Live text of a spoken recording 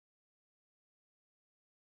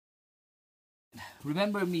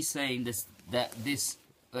remember me saying this, that this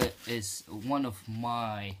is one of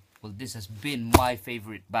my, well, this has been my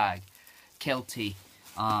favorite bag, Kelty,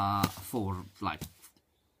 for like,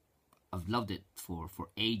 I've loved it for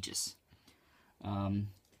ages.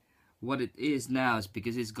 What it is now is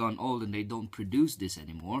because it's gone old and they don't produce this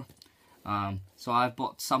anymore. So I've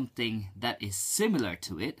bought something that is similar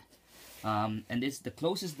to it. And it's the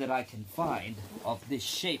closest that I can find of this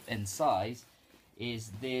shape and size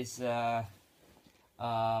is this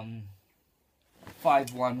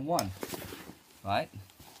 511, right?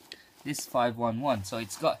 This 511. So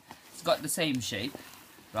it's got the same shape,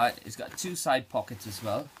 right? It's got two side pockets as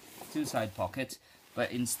well, two side pockets,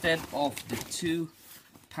 but instead of the two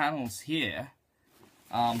panels here,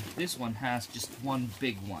 this one has just one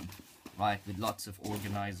big one, right, with lots of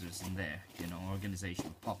organizers in there, you know,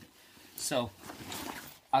 organizational pocket. So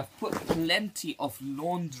I've put plenty of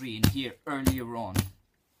laundry in here earlier on,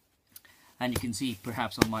 and you can see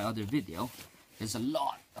perhaps on my other video there's a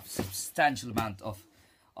lot of substantial amount of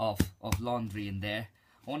laundry in there.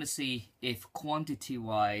 I want to see if quantity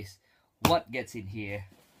wise what gets in here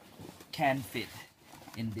can fit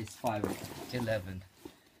in this 511.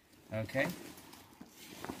 Okay,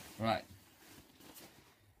 right.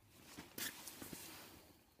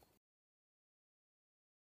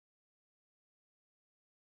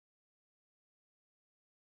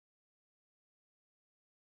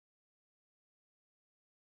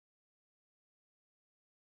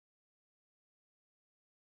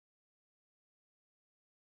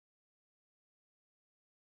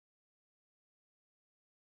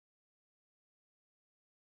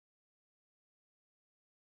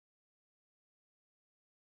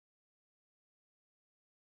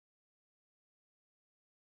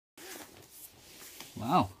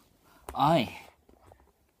 Wow, I'm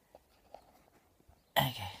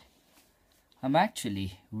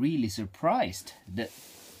actually really surprised that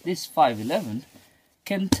this 511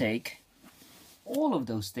 can take all of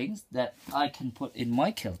those things that I can put in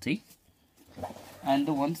my Kelty and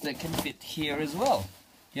the ones that can fit here as well,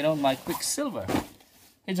 you know, my Quicksilver.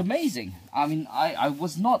 It's amazing. I mean, I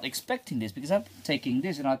was not expecting this, because I've been taking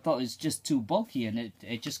this and I thought it's just too bulky and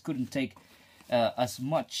it just couldn't take as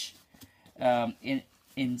much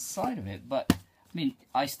inside of it. But I mean,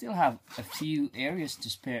 I still have a few areas to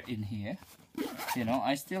spare in here, you know,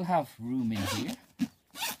 I still have room in here.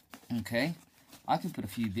 Okay, I can put a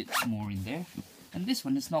few bits more in there, and this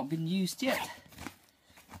one has not been used yet,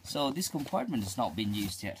 so this compartment has not been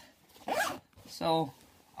used yet. So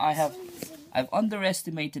I've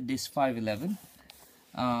underestimated this 511.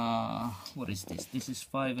 What is this? This is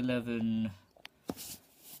 511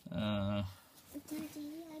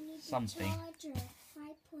 something.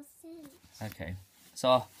 Okay,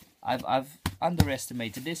 so I've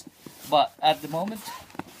underestimated this, but at the moment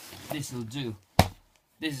this will do.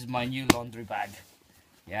 This is my new laundry bag.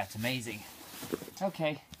 Yeah, it's amazing.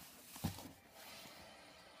 Okay,